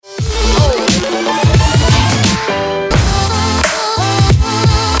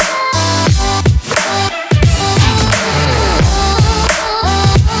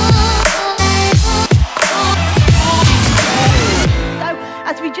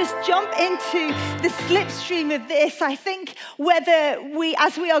just jump into the slipstream of this, I think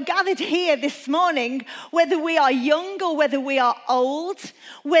as we are gathered here this morning, whether we are young or whether we are old,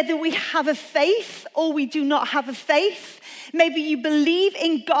 whether we have a faith or we do not have a faith, maybe you believe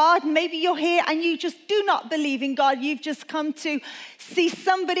in God, maybe you're here and you just do not believe in God, you've just come to see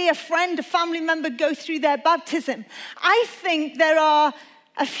somebody, a friend, a family member go through their baptism. I think there are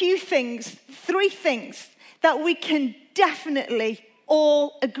a few things, 3 things that we can definitely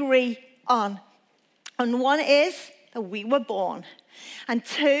all agree on. And one is that we were born. And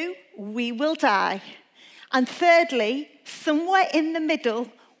 2, we will die. And thirdly, somewhere in the middle,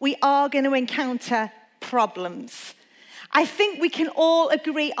 we are going to encounter problems. I think we can all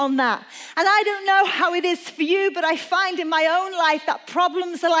agree on that. And I don't know how it is for you, but I find in my own life that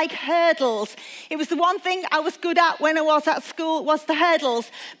problems are like hurdles. It was the one thing I was good at when I was at school, was the hurdles.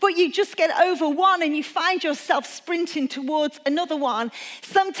 But you just get over one and you find yourself sprinting towards another one.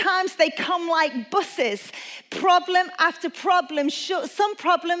 Sometimes they come like buses, problem after problem. Some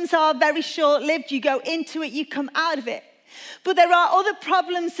problems are very short-lived. You go into it, you come out of it. But there are other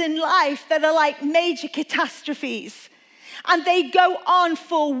problems in life that are like major catastrophes. And they go on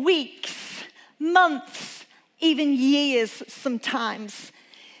for weeks, months, even years sometimes.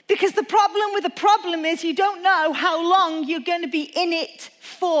 Because the problem with a problem is you don't know how long you're going to be in it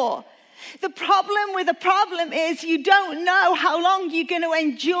for. The problem with a problem is you don't know how long you're going to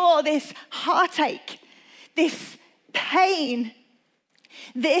endure this heartache, this pain,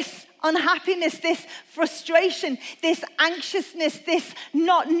 this unhappiness, this frustration, this anxiousness, this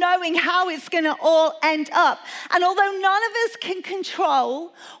not knowing how it's going to all end up. And although none of us can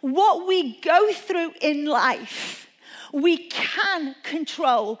control what we go through in life, we can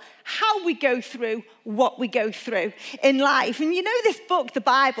control how we go through what we go through in life. And you know, this book, the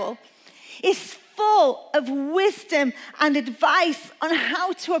Bible, is full of wisdom and advice on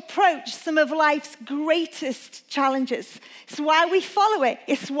how to approach some of life's greatest challenges. It's why we follow it.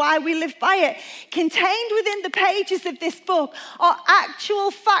 It's why we live by it. Contained within the pages of this book are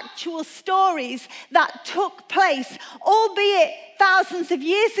actual factual stories that took place, albeit thousands of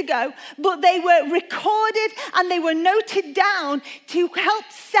years ago, but they were recorded and they were noted down to help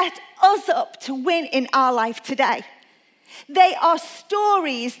set us up to win in our life today. They are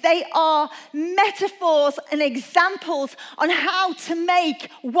stories, they are metaphors and examples on how to make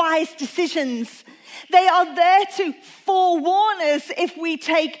wise decisions. They are there to forewarn us if we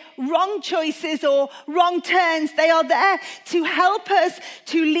take wrong choices or wrong turns. They are there to help us,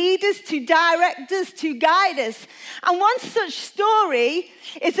 to lead us, to direct us, to guide us. And one such story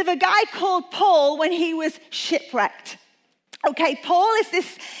is of a guy called Paul when he was shipwrecked. Okay, Paul is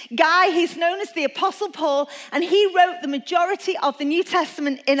this guy, he's known as the Apostle Paul, and he wrote the majority of the New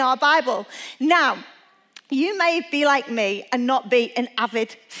Testament in our Bible. Now, you may be like me and not be an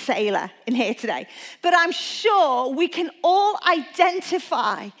avid sailor in here today, but I'm sure we can all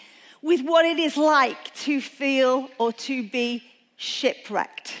identify with what it is like to feel or to be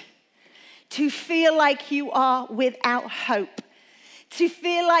shipwrecked, to feel like you are without hope, to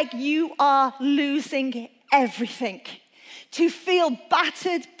feel like you are losing everything, to feel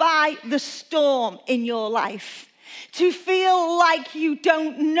battered by the storm in your life, to feel like you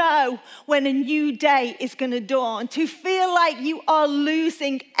don't know when a new day is going to dawn, to feel like you are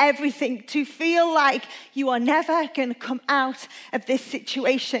losing everything, to feel like you are never going to come out of this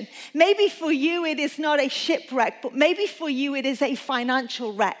situation. Maybe for you it is not a shipwreck, but maybe for you it is a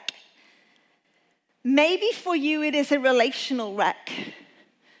financial wreck. Maybe for you it is a relational wreck.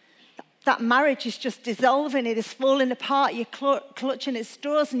 That marriage is just dissolving, it is falling apart, you're clutching at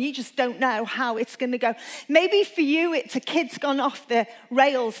straws and you just don't know how it's going to go. Maybe for you it's a kid's gone off the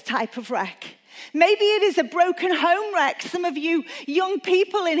rails type of wreck. Maybe it is a broken home wreck. Some of you young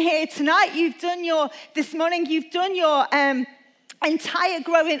people in here tonight, this morning you've done your entire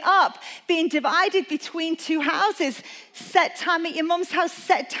growing up being divided between 2 houses, set time at your mum's house,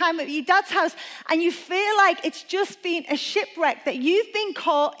 set time at your dad's house, and you feel like it's just been a shipwreck that you've been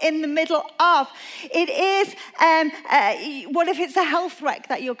caught in the middle of. It is, what if it's a health wreck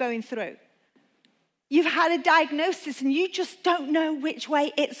that you're going through? You've had a diagnosis and you just don't know which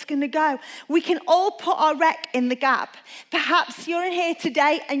way it's going to go. We can all put our wreck in the gap. Perhaps you're in here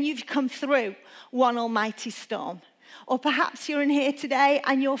today and you've come through one almighty storm. Or perhaps you're in here today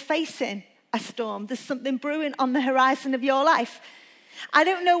and you're facing a storm. There's something brewing on the horizon of your life. I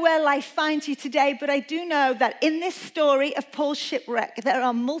don't know where life finds you today, but I do know that in this story of Paul's shipwreck, there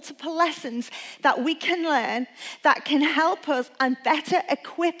are multiple lessons that we can learn that can help us and better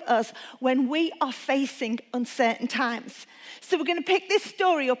equip us when we are facing uncertain times. So we're going to pick this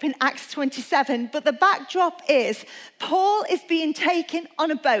story up in Acts 27, but the backdrop is Paul is being taken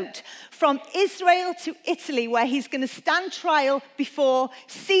on a boat from Israel to Italy, where he's going to stand trial before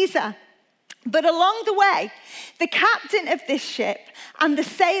Caesar. But along the way, the captain of this ship and the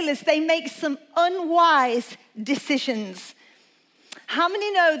sailors, they make some unwise decisions. How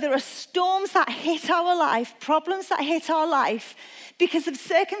many know there are storms that hit our life, problems that hit our life because of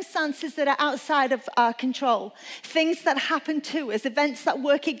circumstances that are outside of our control, things that happen to us, events that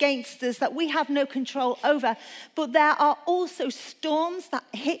work against us that we have no control over. But there are also storms that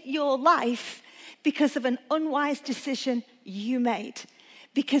hit your life because of an unwise decision you made,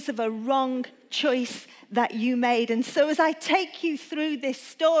 because of a wrong choice that you made. And so as I take you through this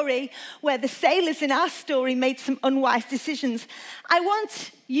story where the sailors in our story made some unwise decisions, I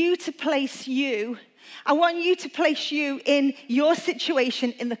want you to place you in your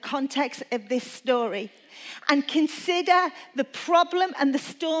situation in the context of this story and consider the problem and the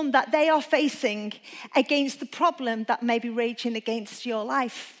storm that they are facing against the problem that may be raging against your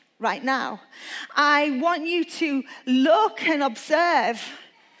life right now. I want you to look and observe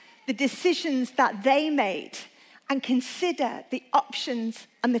the decisions that they made and consider the options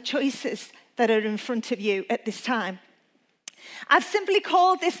and the choices that are in front of you at this time. I've simply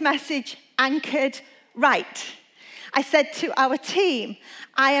called this message Anchored Right. I said to our team,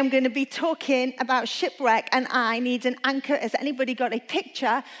 I am going to be talking about shipwreck and I need an anchor. Has anybody got a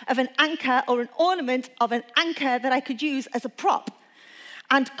picture of an anchor or an ornament of an anchor that I could use as a prop?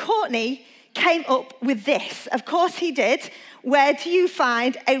 And Courtney came up with this. Of course he did. Where do you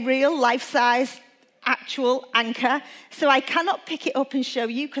find a real life-size actual anchor? So I cannot pick it up and show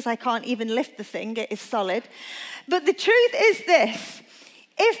you because I can't even lift the thing. It is solid. But the truth is this.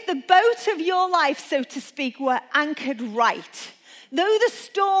 If the boat of your life, so to speak, were anchored right, though the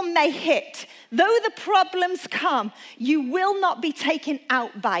storm may hit, though the problems come, you will not be taken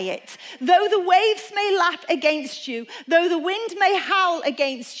out by it. Though the waves may lap against you, though the wind may howl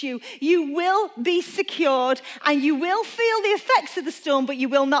against you, you will be secured and you will feel the effects of the storm, but you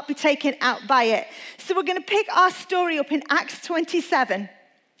will not be taken out by it. So we're going to pick our story up in Acts 27.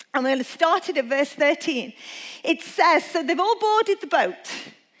 And we're going to start it at verse 13. It says, so they've all boarded the boat.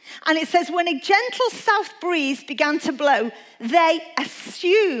 And it says, when a gentle south breeze began to blow, they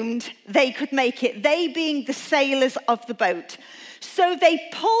assumed they could make it, they being the sailors of the boat. So they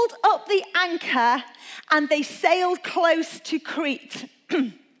pulled up the anchor and they sailed close to Crete.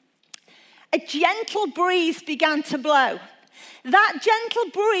 A gentle breeze began to blow. That gentle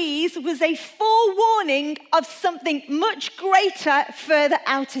breeze was a forewarning of something much greater further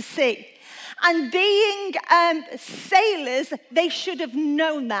out to sea. And being sailors, they should have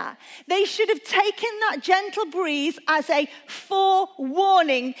known that. They should have taken that gentle breeze as a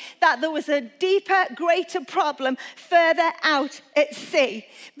forewarning that there was a deeper, greater problem further out at sea.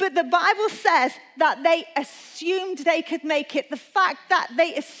 But the Bible says that they assumed they could make it. The fact that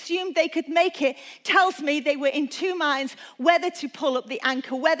they assumed they could make it tells me they were in two minds whether to pull up the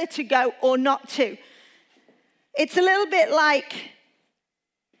anchor, whether to go or not to. It's a little bit like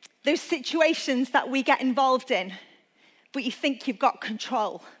those situations that we get involved in, but you think you've got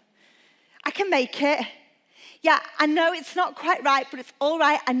control. I can make it. Yeah, I know it's not quite right, but it's all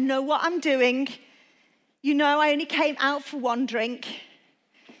right. I know what I'm doing. You know, I only came out for one drink.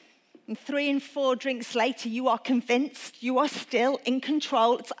 And 3 and 4 drinks later, you are convinced you are still in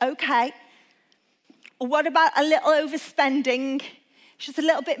control. It's okay. Or what about a little overspending? Just a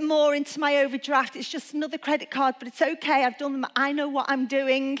little bit more into my overdraft. It's just another credit card, but it's okay. I've done them. I know what I'm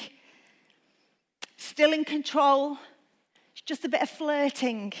doing. Still in control. It's just a bit of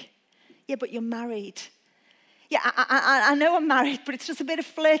flirting. Yeah, but you're married. Yeah, I know I'm married, but it's just a bit of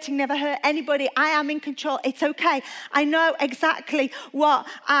flirting. Never hurt anybody. I am in control. It's okay. I know exactly what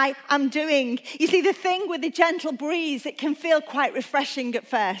I am doing. You see, the thing with the gentle breeze, it can feel quite refreshing at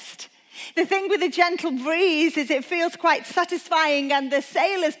first. The thing with the gentle breeze is it feels quite satisfying, and the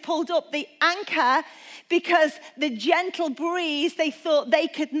sailors pulled up the anchor because the gentle breeze, they thought they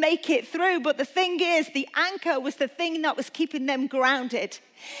could make it through. But the thing is, the anchor was the thing that was keeping them grounded.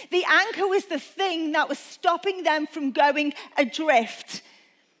 The anchor was the thing that was stopping them from going adrift.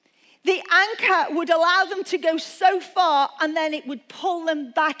 The anchor would allow them to go so far, and then it would pull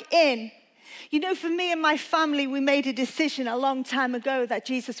them back in. You know, for me and my family, we made a decision a long time ago that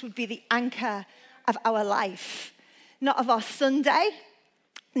Jesus would be the anchor of our life. Not of our Sunday,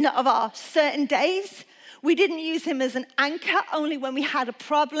 not of our certain days. We didn't use him as an anchor only when we had a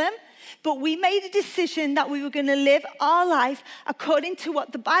problem, but we made a decision that we were going to live our life according to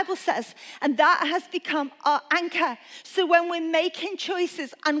what the Bible says. And that has become our anchor. So when we're making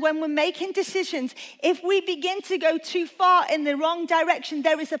choices and when we're making decisions, if we begin to go too far in the wrong direction,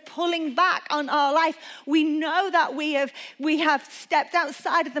 there is a pulling back on our life. We know that we have stepped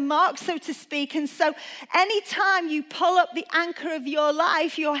outside of the mark, so to speak. And so anytime you pull up the anchor of your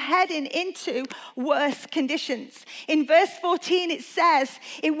life, you're heading into worse conditions. In verse 14, it says,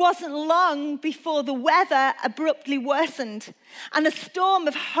 it wasn't long before the weather abruptly worsened, and a storm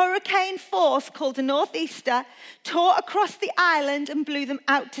of hurricane force called a northeaster tore across the island and blew them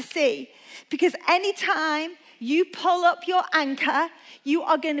out to sea. Because anytime you pull up your anchor, you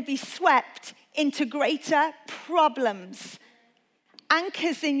are going to be swept into greater problems.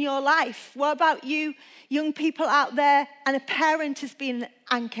 Anchors in your life. What about you, young people out there, and a parent has been an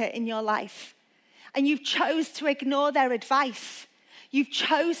anchor in your life, and you've chose to ignore their advice? You've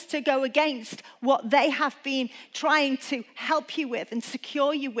chose to go against what they have been trying to help you with and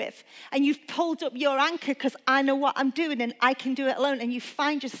secure you with. And you've pulled up your anchor because I know what I'm doing and I can do it alone. And you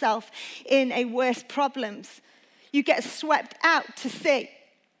find yourself in a worse problems. You get swept out to sea.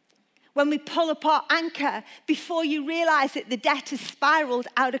 When we pull up our anchor, before you realize it, the debt has spiraled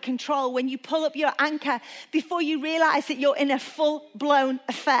out of control. When you pull up your anchor, before you realize it, you're in a full-blown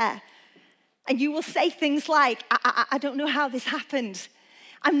affair. And you will say things like, I don't know how this happened.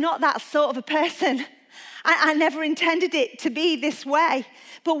 I'm not that sort of a person. I never intended it to be this way.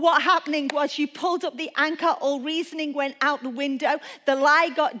 But what happening was you pulled up the anchor, all reasoning went out the window, the lie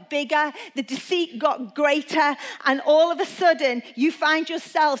got bigger, the deceit got greater, and all of a sudden you find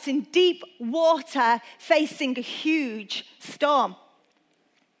yourselves in deep water facing a huge storm.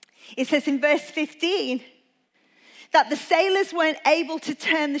 It says in verse 15, that the sailors weren't able to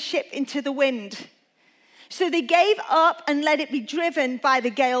turn the ship into the wind. So they gave up and let it be driven by the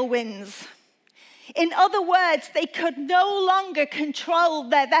gale winds. In other words, they could no longer control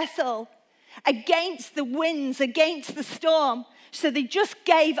their vessel against the winds, against the storm. So they just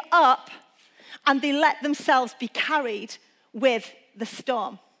gave up and they let themselves be carried with the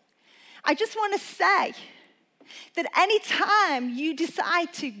storm. I just want to say that anytime you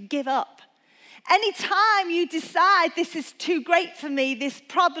decide to give up, anytime you decide this is too great for me, this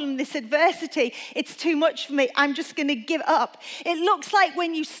problem, this adversity, it's too much for me, I'm just going to give up. It looks like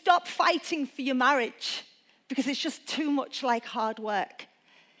when you stop fighting for your marriage because it's just too much like hard work.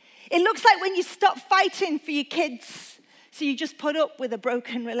 It looks like when you stop fighting for your kids, so you just put up with a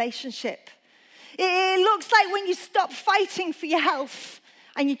broken relationship. It looks like when you stop fighting for your health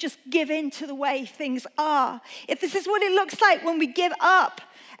and you just give in to the way things are. If this is what it looks like when we give up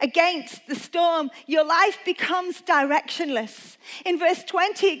against the storm, your life becomes directionless. In verse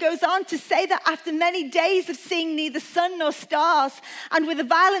 20, it goes on to say that after many days of seeing neither sun nor stars, and with a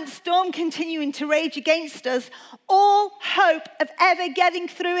violent storm continuing to rage against us, all hope of ever getting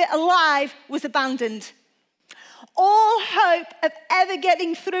through it alive was abandoned. All hope of ever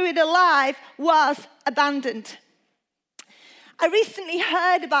getting through it alive was abandoned. I recently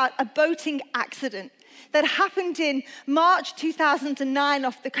heard about a boating accident that happened in March 2009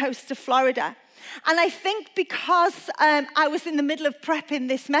 off the coast of Florida. And I think because I was in the middle of prepping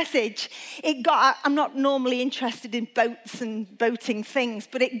this message, I'm not normally interested in boats and boating things,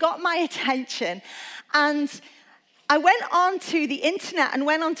 but it got my attention. And I went onto the internet and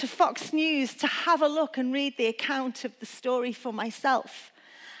went onto Fox News to have a look and read the account of the story for myself.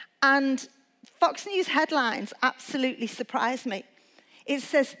 And Fox News headlines absolutely surprised me. It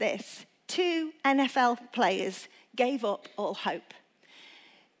says this: 2 NFL players gave up all hope.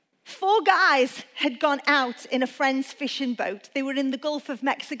 4 guys had gone out in a friend's fishing boat. They were in the Gulf of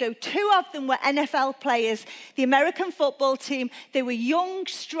Mexico. 2 of them were NFL players, the American football team. They were young,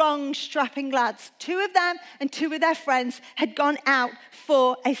 strong, strapping lads. 2 of them and 2 of their friends had gone out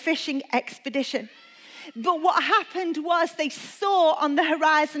for a fishing expedition. But what happened was they saw on the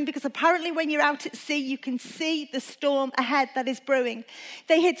horizon, because apparently when you're out at sea, you can see the storm ahead that is brewing.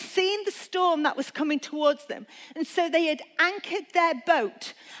 They had seen the storm that was coming towards them. And so they had anchored their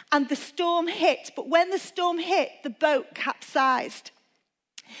boat and the storm hit. But when the storm hit, the boat capsized.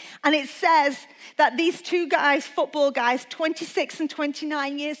 And it says that these 2 guys, football guys, 26 and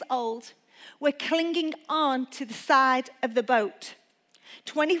 29 years old, were clinging on to the side of the boat.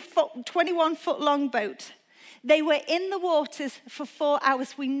 21-foot long boat. They were in the waters for 4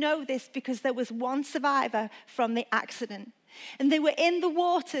 hours. We know this because there was one survivor from the accident. And they were in the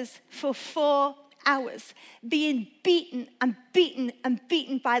waters for 4 hours, being beaten and beaten and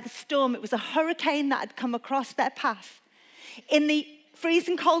beaten by the storm. It was a hurricane that had come across their path. In the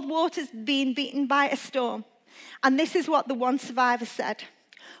freezing cold waters being beaten by a storm. And this is what the one survivor said.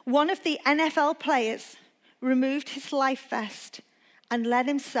 One of the NFL players removed his life vest and let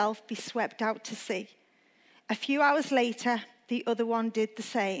himself be swept out to sea. A few hours later, the other one did the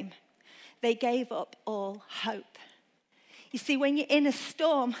same. They gave up all hope. You see, when you're in a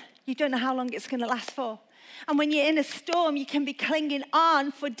storm, you don't know how long it's going to last for. And when you're in a storm, you can be clinging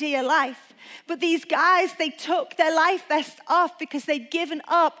on for dear life. But these guys, they took their life vests off because they'd given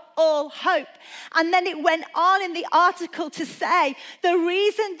up all hope. And then it went on in the article to say the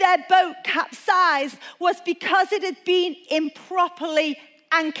reason their boat capsized was because it had been improperly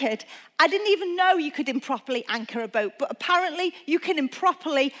anchored. I didn't even know you could improperly anchor a boat, but apparently you can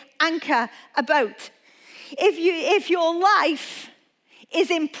improperly anchor a boat. If your life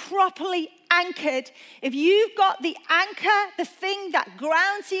is improperly anchored, if you've got the anchor, the thing that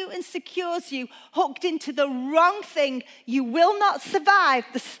grounds you and secures you, hooked into the wrong thing, you will not survive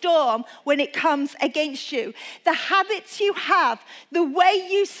the storm when it comes against you. The habits you have, the way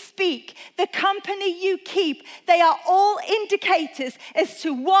you speak, the company you keep, they are all indicators as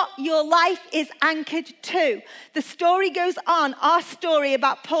to what your life is anchored to. The story goes on, our story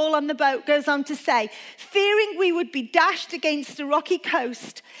about Paul on the boat goes on to say, fearing we would be dashed against a rocky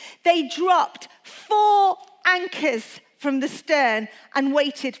coast, they dropped 4 anchors from the stern and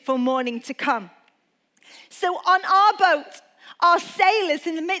waited for morning to come. So on our boat, our sailors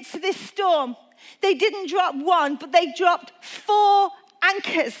in the midst of this storm, they didn't drop 1, but they dropped 4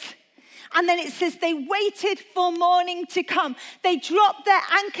 anchors. And then it says they waited for morning to come. They dropped their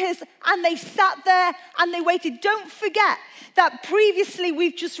anchors and they sat there and they waited. Don't forget that previously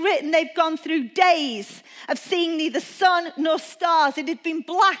we've just written they've gone through days of seeing neither sun nor stars. It had been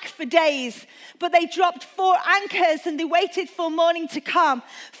black for days, but they dropped 4 anchors and they waited for morning to come.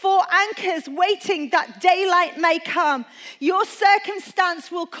 4 anchors waiting that daylight may come. Your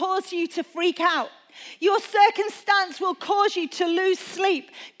circumstance will cause you to freak out. Your circumstance will cause you to lose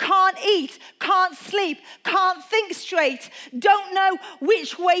sleep, can't eat, can't sleep, can't think straight, don't know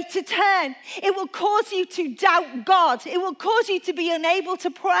which way to turn. It will cause you to doubt God. It will cause you to be unable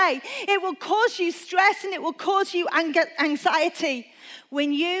to pray. It will cause you stress and it will cause you anxiety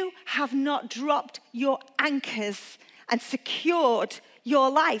when you have not dropped your anchors and secured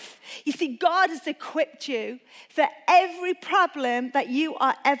your life. You see, God has equipped you for every problem that you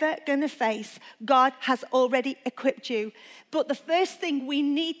are ever going to face. God has already equipped you. But the first thing we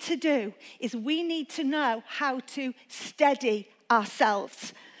need to do is we need to know how to steady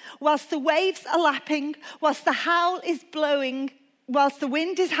ourselves. Whilst the waves are lapping, whilst the howl is blowing, whilst the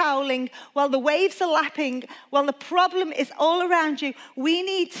wind is howling, while the waves are lapping, while the problem is all around you, we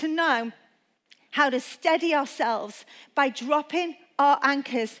need to know how to steady ourselves by dropping our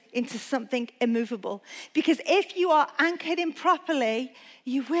anchors into something immovable. Because if you are anchored improperly,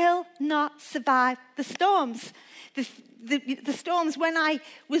 you will not survive the storms. The storms, when I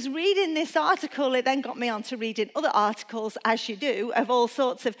was reading this article, it then got me on to reading other articles, as you do, of all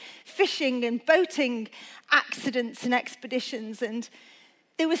sorts of fishing and boating accidents and expeditions. And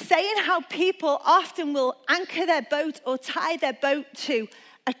they were saying how people often will anchor their boat or tie their boat to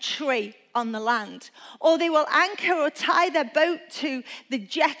a tree on the land, or they will anchor or tie their boat to the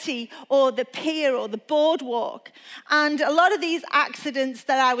jetty or the pier or the boardwalk. And a lot of these accidents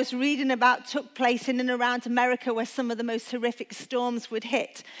that I was reading about took place in and around America, where some of the most horrific storms would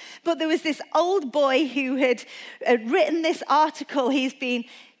hit. But there was this old boy who had written this article. He's been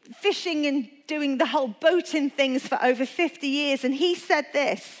fishing and doing the whole boating things for over 50 years, and he said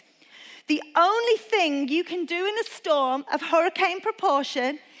this: the only thing you can do in a storm of hurricane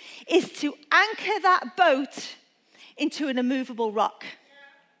proportion is to anchor that boat into an immovable rock.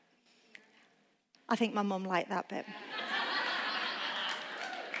 I think my mum liked that bit.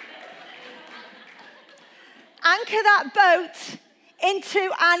 Anchor that boat into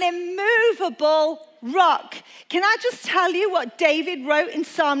an immovable rock. Can I just tell you what David wrote in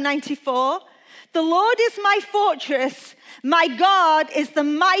Psalm 94? The Lord is my fortress, my God is the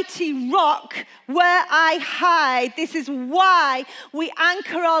mighty rock where I hide. This is why we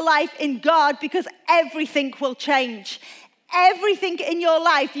anchor our life in God, because everything will change. Everything in your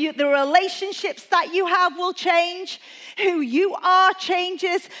life, the relationships that you have will change. Who you are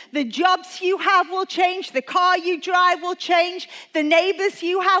changes. The jobs you have will change. The car you drive will change. The neighbors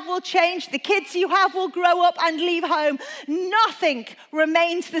you have will change. The kids you have will grow up and leave home. Nothing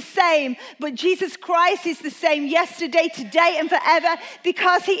remains the same. But Jesus Christ is the same yesterday, today, and forever,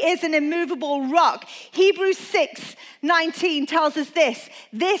 because he is an immovable rock. Hebrews 6:19 tells us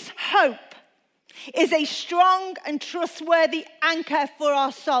this hope is a strong and trustworthy anchor for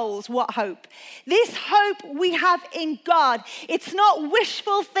our souls. What hope? This hope we have in God. It's not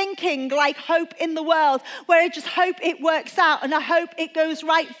wishful thinking like hope in the world, where I just hope it works out and I hope it goes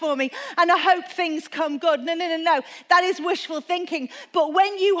right for me and I hope things come good. No. That is wishful thinking. But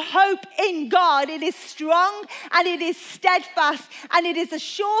when you hope in God, it is strong and it is steadfast and it is a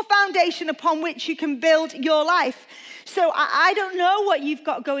sure foundation upon which you can build your life. So I don't know what you've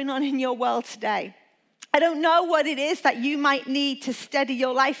got going on in your world today. I don't know what it is that you might need to steady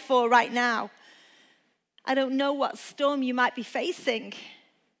your life for right now. I don't know what storm you might be facing.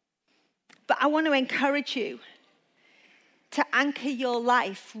 But I want to encourage you to anchor your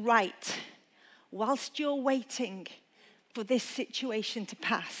life right whilst you're waiting for this situation to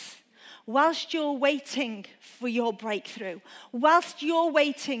pass. Whilst you're waiting for your breakthrough. Whilst you're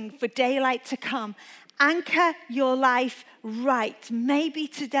waiting for daylight to come. Anchor your life right. Maybe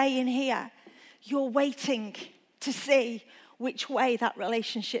today in here, you're waiting to see which way that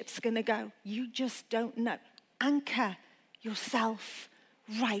relationship's going to go. You just don't know. Anchor yourself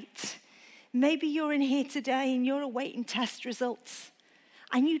right. Maybe you're in here today and you're awaiting test results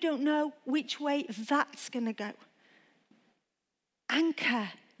and you don't know which way that's going to go. Anchor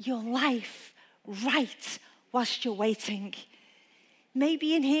your life right whilst you're waiting.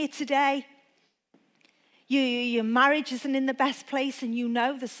 Maybe in here today, your marriage isn't in the best place and you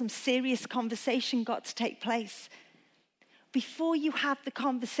know there's some serious conversation got to take place. Before you have the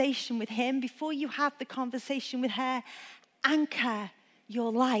conversation with him, before you have the conversation with her, anchor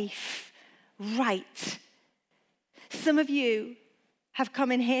your life right. Some of you have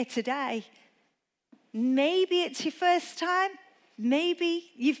come in here today. Maybe it's your first time.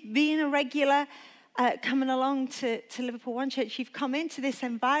 Maybe you've been a regular coming along to Liverpool One Church. You've come into this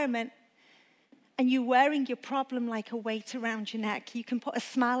environment and you're wearing your problem like a weight around your neck. You can put a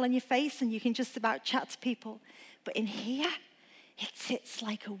smile on your face and you can just about chat to people. But in here, it sits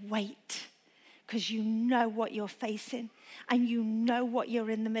like a weight because you know what you're facing and you know what you're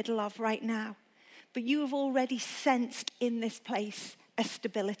in the middle of right now. But you have already sensed in this place a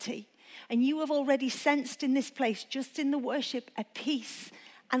stability. And you have already sensed in this place, just in the worship, a peace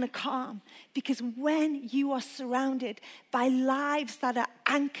and a calm. Because when you are surrounded by lives that are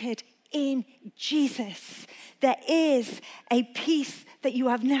anchored in Jesus, there is a peace that you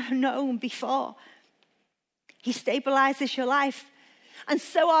have never known before. He stabilizes your life. And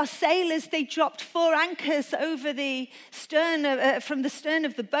so our sailors, they dropped 4 anchors over the stern, from the stern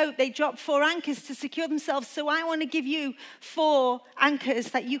of the boat. They dropped 4 anchors to secure themselves. So I want to give you 4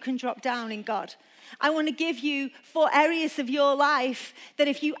 anchors that you can drop down in God. I want to give you 4 areas of your life that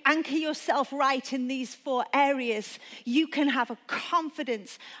if you anchor yourself right in these 4 areas, you can have a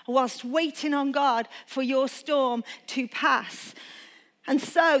confidence whilst waiting on God for your storm to pass. And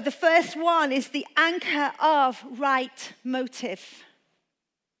so the first one is the anchor of right motive.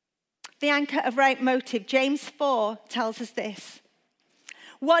 The anchor of right motive. James 4 tells us this.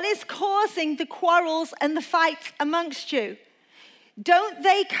 What is causing the quarrels and the fights amongst you? Don't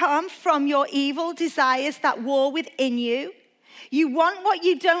they come from your evil desires that war within you? You want what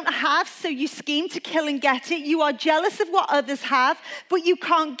you don't have, so you scheme to kill and get it. You are jealous of what others have, but you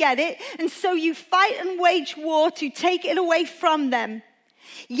can't get it. And so you fight and wage war to take it away from them.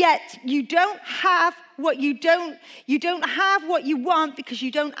 Yet you don't have what you want because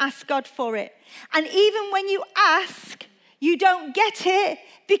you don't ask God for it. And even when you ask, you don't get it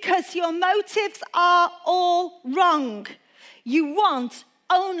because your motives are all wrong. You want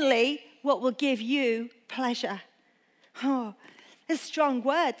only what will give you pleasure. Oh, there's strong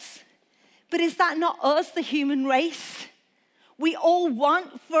words. But is that not us, the human race? We all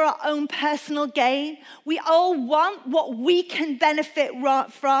want for our own personal gain. We all want what we can benefit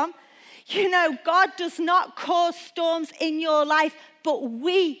from. You know, God does not cause storms in your life, but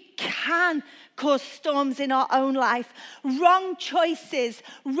we can cause storms in our own life. Wrong choices,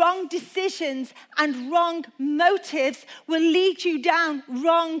 wrong decisions, and wrong motives will lead you down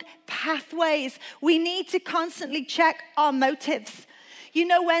wrong pathways. We need to constantly check our motives. You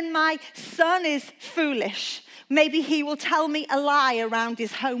know, when my son is foolish, maybe he will tell me a lie around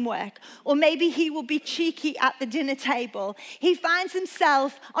his homework, or maybe he will be cheeky at the dinner table. He finds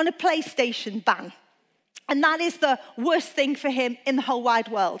himself on a PlayStation ban, and that is the worst thing for him in the whole wide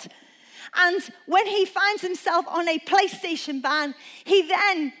world. And when he finds himself on a PlayStation ban, he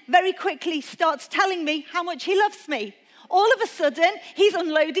then very quickly starts telling me how much he loves me. All of a sudden, he's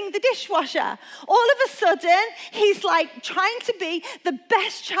unloading the dishwasher. All of a sudden, he's like trying to be the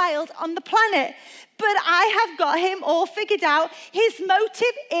best child on the planet. but I have got him all figured out. His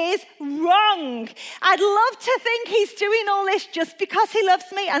motive is wrong. I'd love to think he's doing all this just because he loves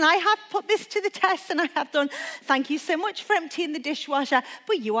me, and I have put this to the test, and I have done. Thank you so much for emptying the dishwasher,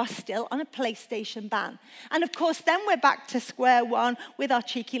 but you are still on a PlayStation ban. And of course, then we're back to square one with our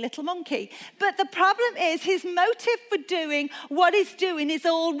cheeky little monkey. But the problem is his motive for doing what he's doing is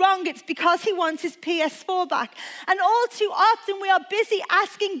all wrong. It's because he wants his PS4 back. And all too often we are busy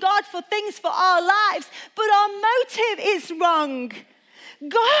asking God for things for our lives, but our motive is wrong.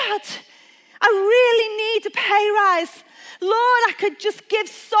 God, I really need a pay rise. Lord, I could just give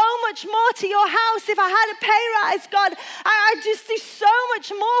so much more to your house if I had a pay rise. God, I'd just do so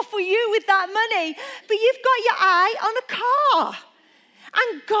much more for you with that money. But you've got your eye on a car.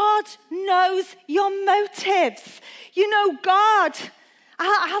 And God knows your motives. You know, God,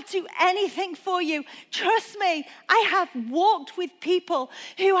 I'll do anything for you. Trust me, I have walked with people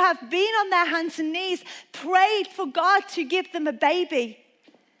who have been on their hands and knees, prayed for God to give them a baby,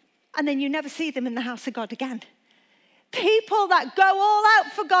 and then you never see them in the house of God again. People that go all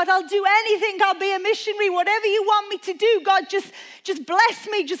out for God. I'll do anything. I'll be a missionary. Whatever you want me to do, God, just bless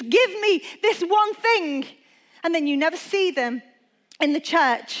me. Just give me this one thing. And then you never see them in the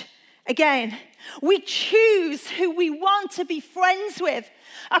church again. We choose who we want to be friends with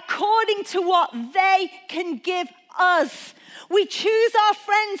according to what they can give us. We choose our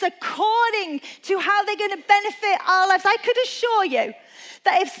friends according to how they're going to benefit our lives. I could assure you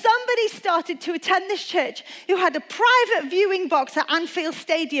that if somebody started to attend this church who had a private viewing box at Anfield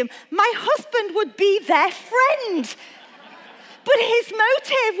Stadium, my husband would be their friend. But his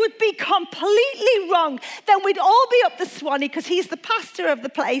motive would be completely wrong. Then we'd all be up the Swanee because he's the pastor of the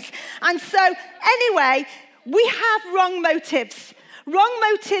place. And so, anyway, we have wrong motives. Wrong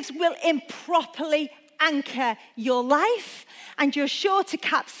motives will improperly anchor your life, and you're sure to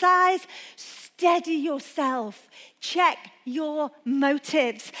capsize. Steady yourself. Check your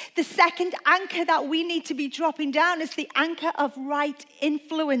motives. The second anchor that we need to be dropping down is the anchor of right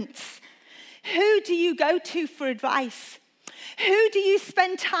influence. Who do you go to for advice? Who do you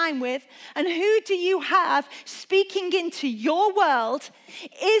spend time with, and who do you have speaking into your world?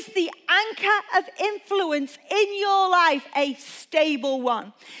 Is the anchor of influence in your life a stable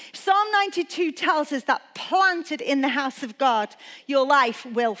one? Psalm 92 tells us that planted in the house of God, your life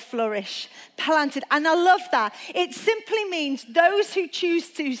will flourish. Planted. And I love that. It simply means those who choose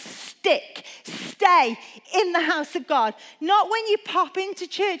to stay in the house of God. Not when you pop into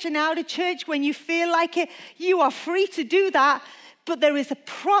church and out of church when you feel like it. You are free to do that. But there is a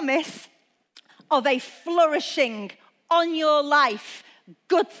promise of a flourishing on your life,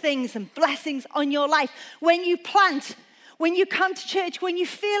 good things and blessings on your life. When you plant, when you come to church, when you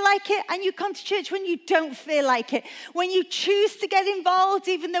feel like it, and you come to church when you don't feel like it. When you choose to get involved,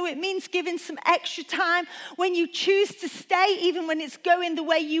 even though it means giving some extra time. When you choose to stay, even when it's going the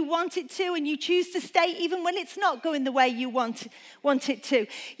way you want it to. And you choose to stay, even when it's not going the way you want it to.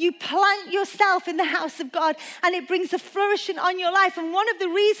 You plant yourself in the house of God, and it brings a flourishing on your life. And one of the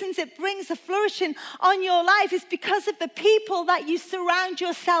reasons it brings a flourishing on your life is because of the people that you surround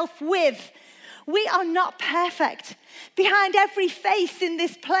yourself with. We are not perfect. Behind every face in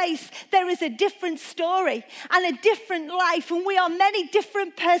this place, there is a different story and a different life. And we are many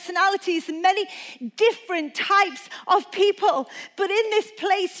different personalities and many different types of people. But in this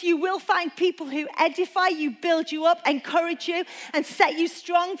place, you will find people who edify you, build you up, encourage you, and set you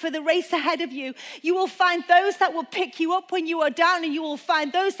strong for the race ahead of you. You will find those that will pick you up when you are down, and you will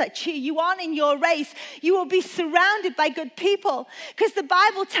find those that cheer you on in your race. You will be surrounded by good people, because the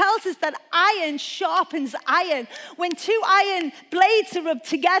Bible tells us that iron sharpens iron. When two iron blades are rubbed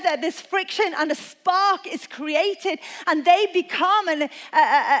together, there's friction and a spark is created, and they become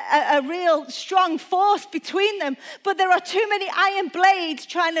a real strong force between them. But there are too many iron blades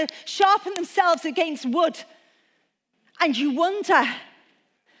trying to sharpen themselves against wood. And you wonder,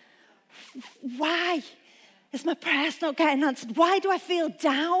 why is my prayers not getting answered? Why do I feel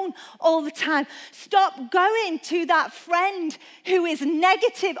down all the time? Stop going to that friend who is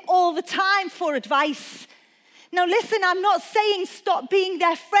negative all the time for advice. Now listen, I'm not saying stop being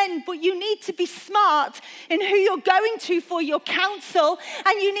their friend, but you need to be smart in who you're going to for your counsel,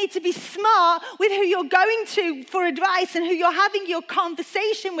 and you need to be smart with who you're going to for advice and who you're having your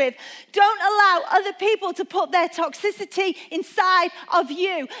conversation with. Don't allow other people to put their toxicity inside of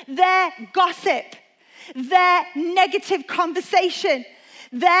you, their gossip, their negative conversation,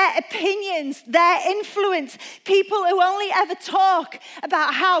 their opinions, their influence, people who only ever talk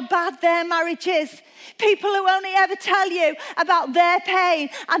about how bad their marriage is, people who only ever tell you about their pain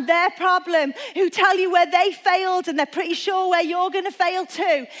and their problem, who tell you where they failed and they're pretty sure where you're going to fail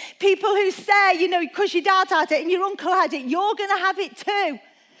too. People who say, you know, because your dad had it and your uncle had it, you're going to have it too.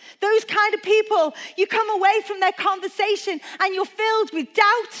 Those kind of people, you come away from their conversation and you're filled with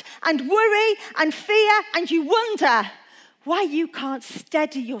doubt and worry and fear, and you wonder why you can't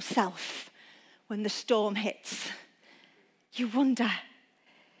steady yourself when the storm hits. You wonder.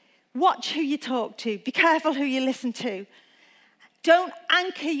 Watch who you talk to. Be careful who you listen to. Don't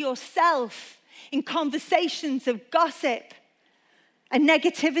anchor yourself in conversations of gossip and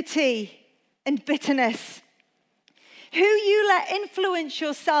negativity and bitterness. Who you let influence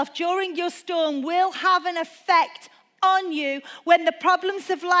yourself during your storm will have an effect on you when the problems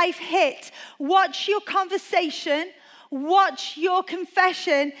of life hit. Watch your conversation, watch your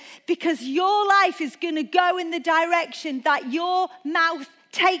confession, because your life is going to go in the direction that your mouth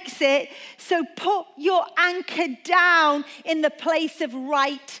takes it. So put your anchor down in the place of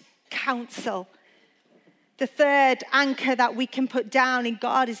right counsel. The third anchor that we can put down in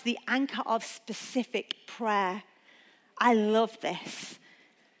God is the anchor of specific prayer. I love this.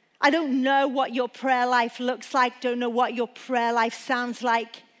 I don't know what your prayer life looks like. Don't know what your prayer life sounds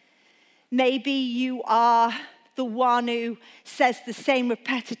like. Maybe you are the one who says the same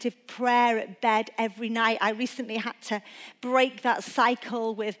repetitive prayer at bed every night. I recently had to break that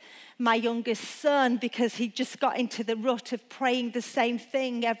cycle with my youngest son because he just got into the rut of praying the same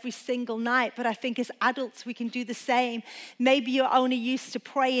thing every single night. But I think as adults, we can do the same. Maybe you're only used to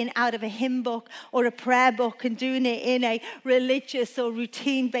praying out of a hymn book or a prayer book and doing it in a religious or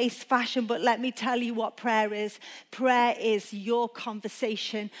routine-based fashion. But let me tell you what prayer is. Prayer is your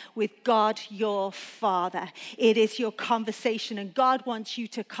conversation with God, your Father. It is your conversation, and God wants you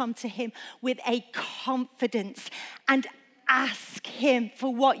to come to him with a confidence and ask him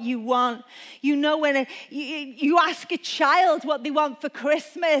for what you want. You know, when you ask a child what they want for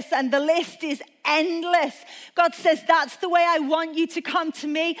Christmas and the list is endless. God says, that's the way I want you to come to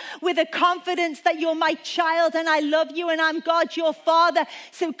me, with a confidence that you're my child and I love you and I'm God, your Father.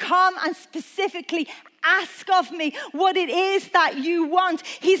 So come and specifically ask of me what it is that you want.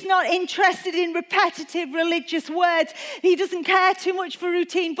 He's not interested in repetitive religious words. He doesn't care too much for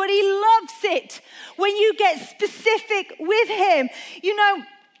routine, but he loves it when you get specific with him. You know,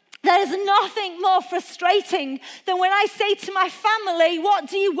 there is nothing more frustrating than when I say to my family, what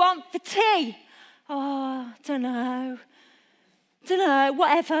do you want for tea? Oh, don't know,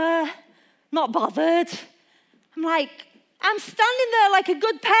 whatever, not bothered. I'm like, I'm standing there like a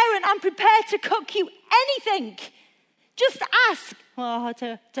good parent. I'm prepared to cook you anything. Just ask. Oh,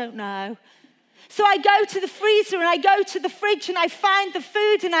 I don't know. So I go to the freezer and I go to the fridge and I find the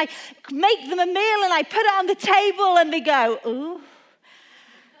food and I make them a meal and I put it on the table and they go, ooh,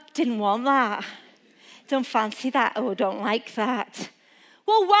 didn't want that. Don't fancy that. Oh, don't like that.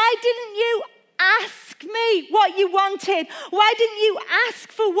 Well, why didn't you ask me what you wanted? Why didn't you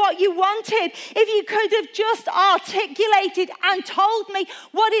ask for what you wanted? If you could have just articulated and told me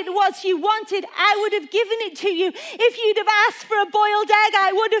what it was you wanted, I would have given it to you. If you'd have asked for a boiled egg,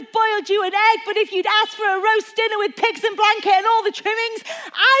 I would have boiled you an egg. But if you'd asked for a roast dinner with pigs and blanket and all the trimmings,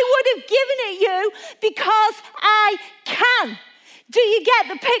 I would have given it you because I can. Do you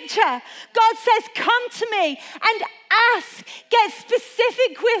get the picture? God says, come to me and ask. Get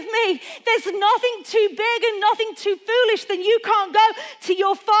specific with me. There's nothing too big and nothing too foolish that you can't go to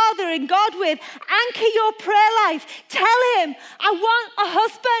your Father and God with. Anchor your prayer life. Tell him, I want a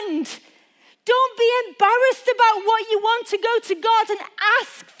husband. Don't be embarrassed about what you want to go to God and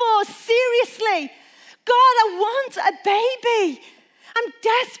ask for. Seriously. God, I want a baby. I'm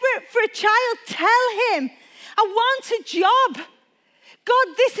desperate for a child. Tell him, I want a job.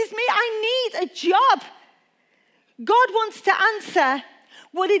 God, this is me. I need a job. God wants to answer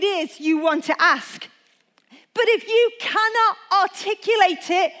what it is you want to ask. But if you cannot articulate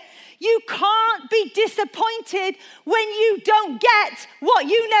it, you can't be disappointed when you don't get what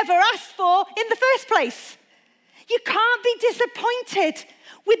you never asked for in the first place. You can't be disappointed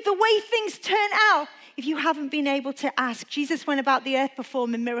with the way things turn out if you haven't been able to ask. Jesus went about the earth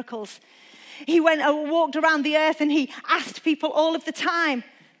performing miracles. He went and walked around the earth and he asked people all of the time,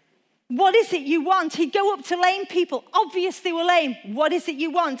 what is it you want? He'd go up to lame people. Obvious they were lame. What is it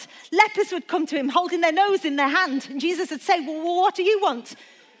you want? Lepers would come to him holding their nose in their hand. And Jesus would say, well, what do you want?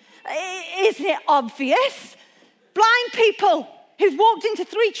 Isn't it obvious? Blind people who've walked into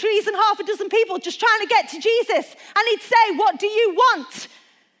 3 trees and half a dozen people just trying to get to Jesus. And he'd say, what do you want?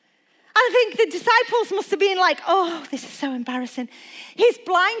 I think the disciples must have been like, oh, this is so embarrassing. He's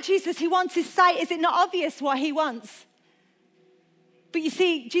blind, Jesus. He wants his sight. Is it not obvious what he wants? But you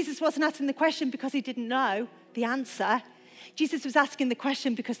see, Jesus wasn't asking the question because he didn't know the answer. Jesus was asking the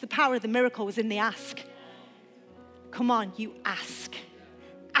question because the power of the miracle was in the ask. Come on, you ask.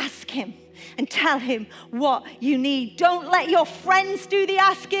 Ask him and tell him what you need. Don't let your friends do the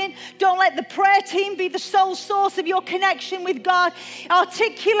asking. Don't let the prayer team be the sole source of your connection with God.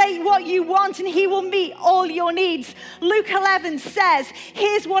 Articulate what you want and he will meet all your needs. Luke 11 says,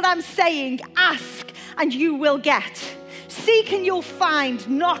 here's what I'm saying. Ask and you will get. Seek and you'll find.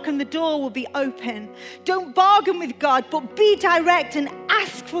 Knock and the door will be open. Don't bargain with God, but be direct and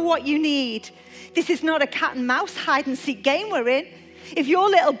ask for what you need. This is not a cat and mouse hide and seek game we're in. If your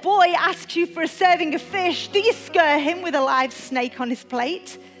little boy asks you for a serving of fish, do you scare him with a live snake on his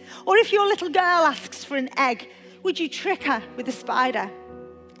plate? Or if your little girl asks for an egg, would you trick her with a spider?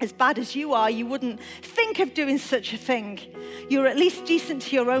 As bad as you are, you wouldn't think of doing such a thing. You're at least decent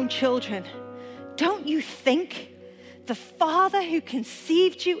to your own children. Don't you think the Father who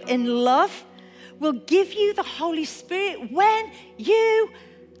conceived you in love will give you the Holy Spirit when you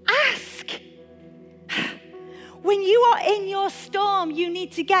ask? When you are in your storm, you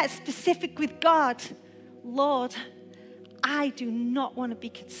need to get specific with God. Lord, I do not want to be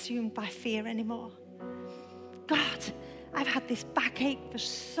consumed by fear anymore. God, I've had this backache for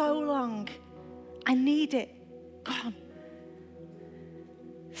so long. I need it gone.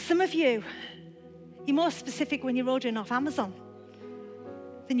 Some of you, you're more specific when you're ordering off Amazon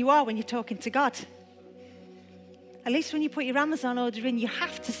than you are when you're talking to God. At least when you put your Amazon order in, you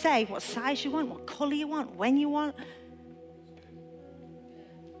have to say what size you want, what color you want, when you want.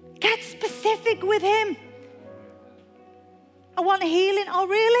 Get specific with him. I want healing. Oh,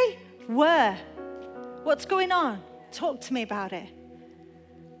 really? Where? What's going on? Talk to me about it.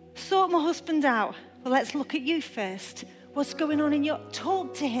 Sort my husband out. Well, let's look at you first. What's going on in your...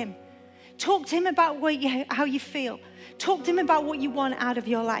 Talk to him. Talk to him about how you feel. Talk to him about what you want out of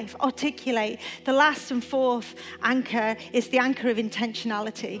your life. Articulate. The last and fourth anchor is the anchor of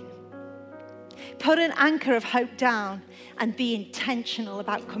intentionality. Put an anchor of hope down and be intentional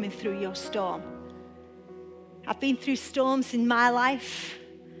about coming through your storm. I've been through storms in my life.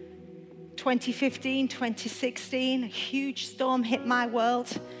 2015, 2016, a huge storm hit my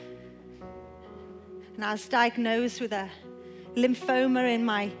world. And I was diagnosed with a lymphoma in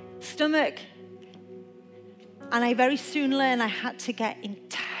my stomach. And I very soon learned I had to get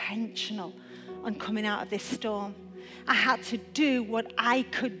intentional on coming out of this storm. I had to do what I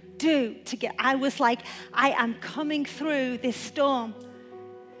could do I was like, I am coming through this storm.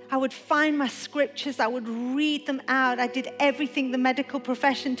 I would find my scriptures, I would read them out. I did everything the medical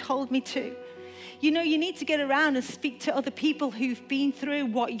profession told me to. You know, you need to get around and speak to other people who've been through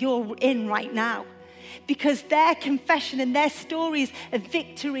what you're in right now. Because their confession and their stories of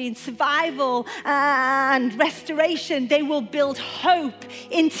victory and survival and restoration, they will build hope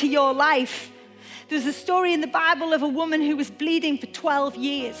into your life. There's a story in the Bible of a woman who was bleeding for 12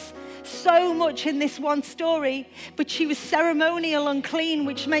 years. So much in this one story, but she was ceremonial unclean,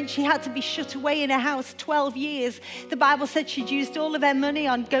 which meant she had to be shut away in a house 12 years. The Bible said she'd used all of her money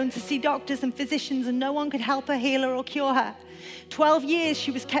on going to see doctors and physicians, and no one could help her, heal her, or cure her. 12 years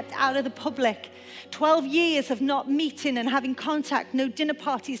she was kept out of the public. 12 years of not meeting and having contact, no dinner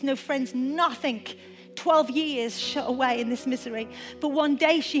parties, no friends, nothing. 12 years shut away in this misery. But one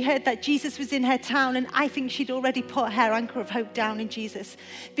day she heard that Jesus was in her town, and I think she'd already put her anchor of hope down in Jesus,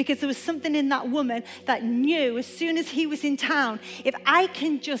 because there was something in that woman that knew as soon as he was in town, if I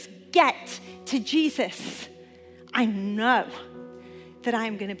can just get to Jesus, I know that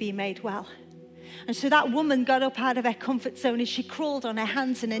I'm going to be made well. And so that woman got up out of her comfort zone and she crawled on her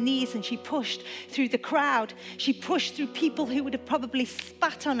hands and her knees and she pushed through the crowd. She pushed through people who would have probably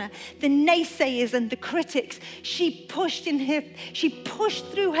spat on her, the naysayers and the critics. She pushed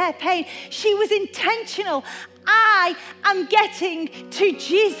through her pain. She was intentional. I am getting to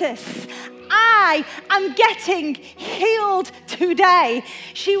Jesus. I am getting healed today.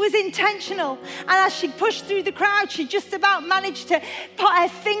 She was intentional. And as she pushed through the crowd, she just about managed to put her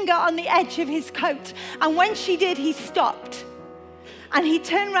finger on the edge of his coat. And when she did, he stopped. And he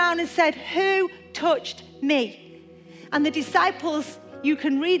turned around and said, "Who touched me?" And the disciples, you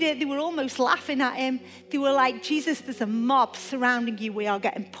can read it, they were almost laughing at him. They were like, "Jesus, there's a mob surrounding you. We are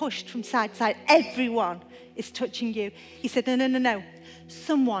getting pushed from side to side. Everyone is touching you." He said, No.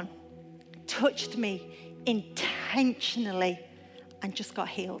 Someone touched me intentionally and just got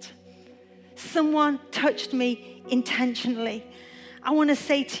healed. Someone touched me intentionally. I want to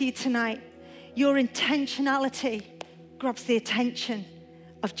say to you tonight, your intentionality grabs the attention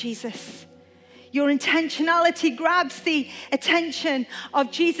of Jesus. Your intentionality grabs the attention of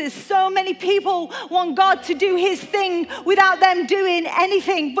Jesus. So many people want God to do his thing without them doing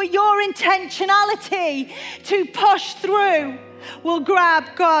anything, but your intentionality to push through will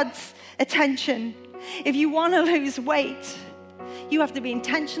grab God's attention. If you want to lose weight, you have to be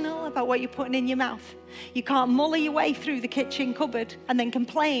intentional about what you're putting in your mouth. You can't muller your way through the kitchen cupboard and then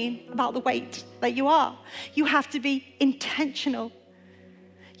complain about the weight that you are. You have to be intentional.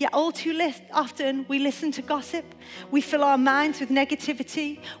 Yet all too often, we listen to gossip. We fill our minds with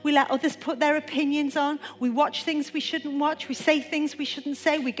negativity. We let others put their opinions on. We watch things we shouldn't watch. We say things we shouldn't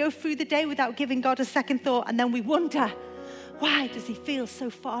say. We go through the day without giving God a second thought. And then we wonder, why does he feel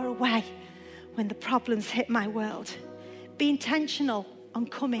so far away when the problems hit my world? Be intentional on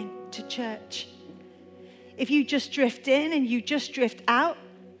coming to church. If you just drift in and you just drift out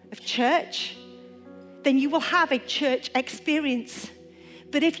of church, then you will have a church experience.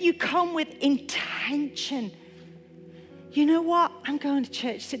 But if you come with intention, you know what? I'm going to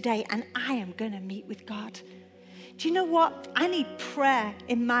church today and I am going to meet with God. Do you know what? I need prayer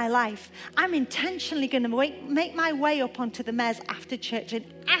in my life. I'm intentionally going to make my way up onto the Mez after church and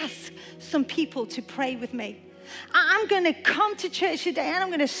ask some people to pray with me. I'm going to come to church today and I'm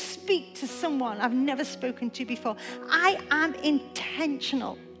going to speak to someone I've never spoken to before. I am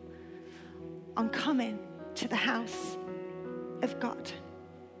intentional on coming to the house of God.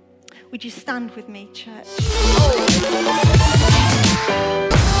 Would you stand with me, church?